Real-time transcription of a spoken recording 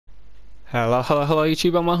Hello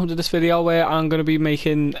YouTube, and welcome to this video where I'm going to be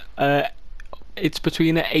making it's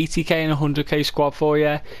between an 80k and 100k squad for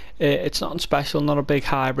you. It's nothing special, not a big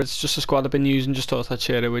hybrid, it's just a squad I've been using, just thought I'd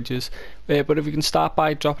share it with you. But if you can start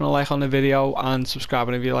by dropping a like on the video and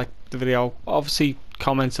subscribing if you like the video, obviously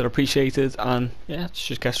comments are appreciated, and yeah, let's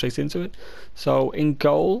just get straight into it. So in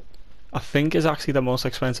goal, I think is actually the most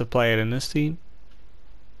expensive player in this team.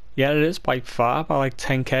 Yeah, it is by far, by like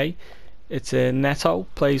 10k. It's Neto,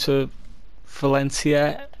 plays for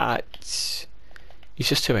Valencia. He's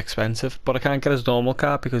just too expensive, but I can't get his normal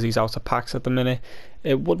card because he's out of packs at the minute.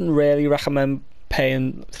 It wouldn't really recommend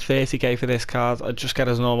paying 30k for this card. I'd just get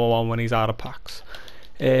his normal one when he's out of packs.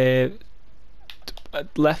 Left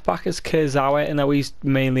back is Kurzawa, and now he's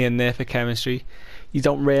mainly in there for chemistry. You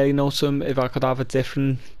don't really notice him. If I could have a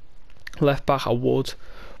different left back, I would.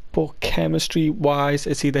 But chemistry wise,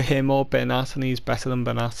 it's either him or Bernat, and he's better than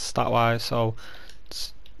Bernat stat wise, so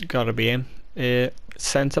it's gotta be him.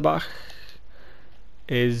 Centre back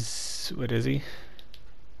is, where is he?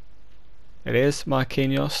 It is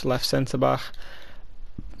Marquinhos, left centre back,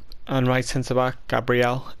 and right centre back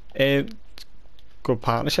Gabriel. Good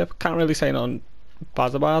partnership. Can't really say nothing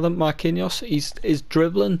bad about them. Marquinhos, his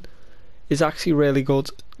dribbling is actually really good.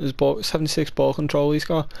 His 76 ball control he's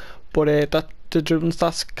got, but the dribbling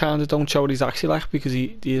stats kind of don't show what he's actually like, because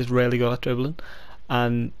he is really good at dribbling.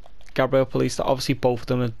 And Gabriel Paulista, obviously both of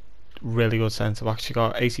them are really good centre backs. You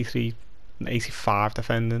got 83 and 85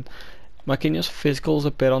 defending. Marquinhos' physical's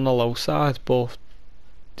a bit on the low side, but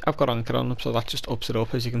I've got anchor on him, so that just ups it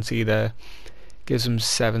up, as you can see there. Gives him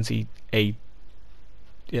 78.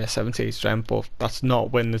 Yeah, 78 strength, but that's not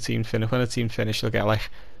when the team finish. When the team finish, he'll get like,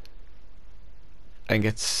 I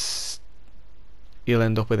think he'll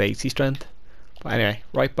end up with 80 strength. But anyway,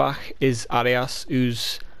 right back is Arias,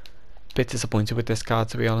 who's a bit disappointed with this card,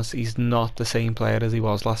 to be honest. He's not the same player as he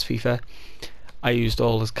was last FIFA. I used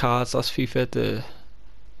all his cards last FIFA, the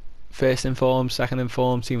first inform, second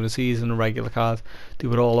inform, team of the season, and regular card. They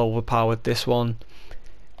were all overpowered. This one,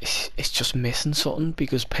 it's just missing something,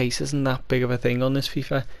 because pace isn't that big of a thing on this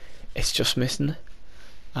FIFA. It's just missing it.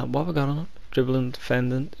 And what have I got on it? Dribbling,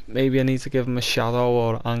 defending. Maybe I need to give him a shadow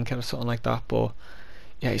or anchor or something like that, but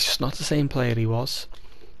yeah, he's just not the same player he was.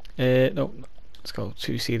 No, let's go.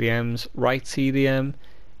 Two CDMs. Right CDM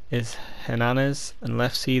is Hernandez, and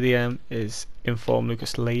left CDM is informed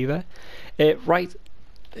Lucas Leiva. Right,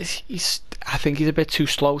 I think he's a bit too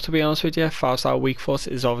slow, to be honest with you. Fast out weak foot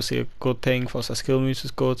is obviously a good thing. Fast out skill moves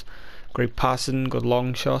is good. Great passing, good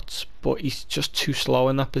long shots, but he's just too slow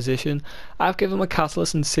in that position. I've given him a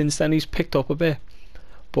catalyst, and since then he's picked up a bit,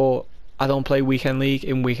 but I don't play weekend league.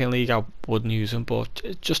 In weekend league I wouldn't use him,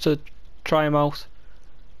 but just to try him out,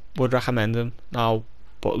 would recommend him now.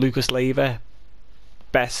 But Lucas Leiva,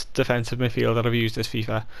 best defensive midfielder I've used this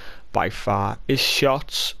FIFA by far. His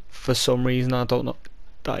shots, for some reason, I don't know,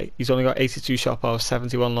 like, he's only got 82 shot power,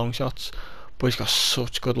 71 long shots, but he's got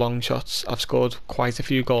such good long shots. I've scored quite a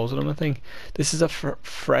few goals with him, I think. This is a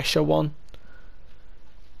fresher one,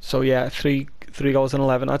 so yeah, three goals in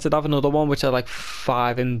 11. I did have another one which had like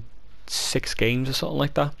 5 in 6 games or something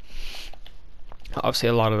like that. Obviously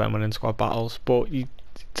a lot of them were in squad battles, but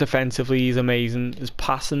defensively he's amazing. His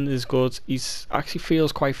passing is good. He's actually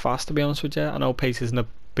feels quite fast, to be honest with you. I know pace isn't a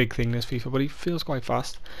big thing this FIFA, but he feels quite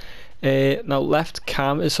fast. Now left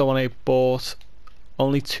cam is someone I bought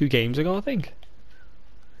only 2 games ago, I think.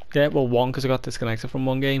 Yeah, well, one, because I got disconnected from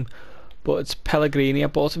one game, but it's Pellegrini. I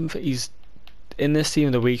bought him for, he's in this team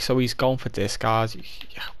of the week, so he's gone for discards.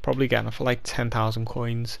 You're probably getting it for like 10,000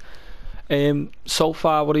 coins. So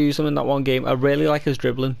far what I used him in that one game, I really like his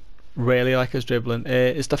dribbling.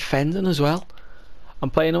 His defending as well. I'm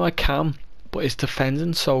playing him at cam, but his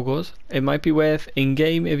defending so good. It might be worth in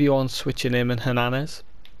game if you want switching him and Hernandez.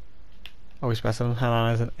 Always better than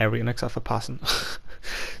Hernandez in everything except for passing.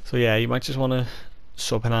 So yeah, you might just want to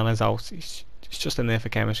sub Hernandez out. He's just in there for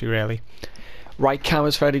chemistry, really. Right cam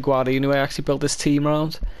is Freddy Guardino, who I actually built this team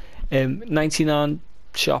around. 99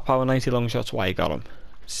 shot power, 90 long shots. Why you got him?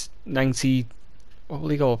 90, what will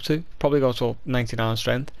he go up to? Probably go to 99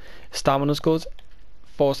 strength. Stamina's good.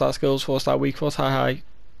 4-star skills, 4-star weak foot, high.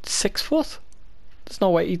 6 foot? There's no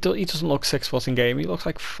way. He doesn't look 6 foot in game. He looks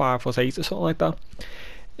like 5'8" or something like that.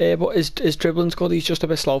 But his dribbling's good. He's just a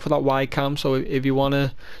bit slow for that wide cam, so if you want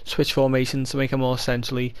to switch formations to make him more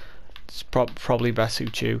centrally, it's probably best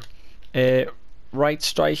suit you. Right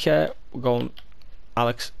striker, we're going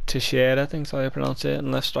Alex Teixeira, I think that's how you pronounce it,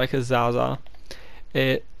 and left striker Zaza.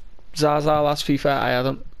 Zaza last FIFA, I had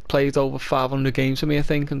him played over 500 games for me, I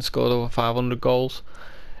think, and scored over 500 goals.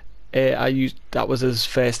 That was his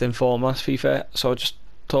first inform last FIFA, so I just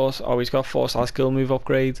thought, oh, he's got 4-star skill move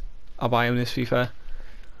upgrade. I buy him this FIFA.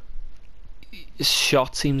 His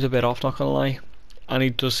shot seems a bit off, not gonna lie, and he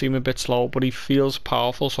does seem a bit slow, but he feels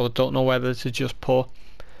powerful, so I don't know whether to just put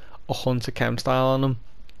a Hunter Chem style on him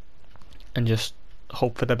and just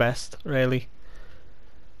hope for the best, really,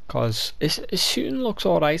 because his shooting looks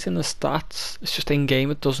alright in the stats. It's just in game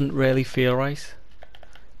it doesn't really feel right.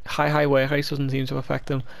 High work rate doesn't seem to affect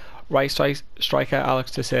him. Right striker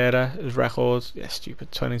Alex Teixeira, his record, yeah,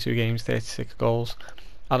 stupid, 22 games, 36 goals.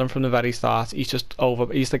 Had him from the very start. He's just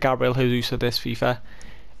over. He's the Gabriel Jesus of this FIFA.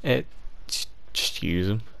 Just use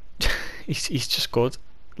him. he's just good.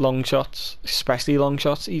 Long shots, especially long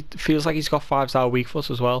shots. He feels like he's got 5-star weak foot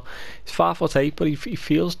as well. He's 5'8", but he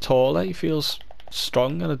feels taller. He feels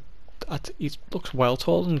strong, and he looks well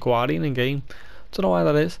taller than Guardian in game. Don't know why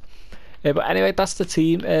that is. But anyway, that's the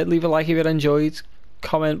team. Leave a like if you enjoyed.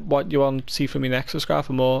 Comment what you want to see from me next. Subscribe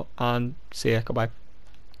for more, and see ya. Goodbye.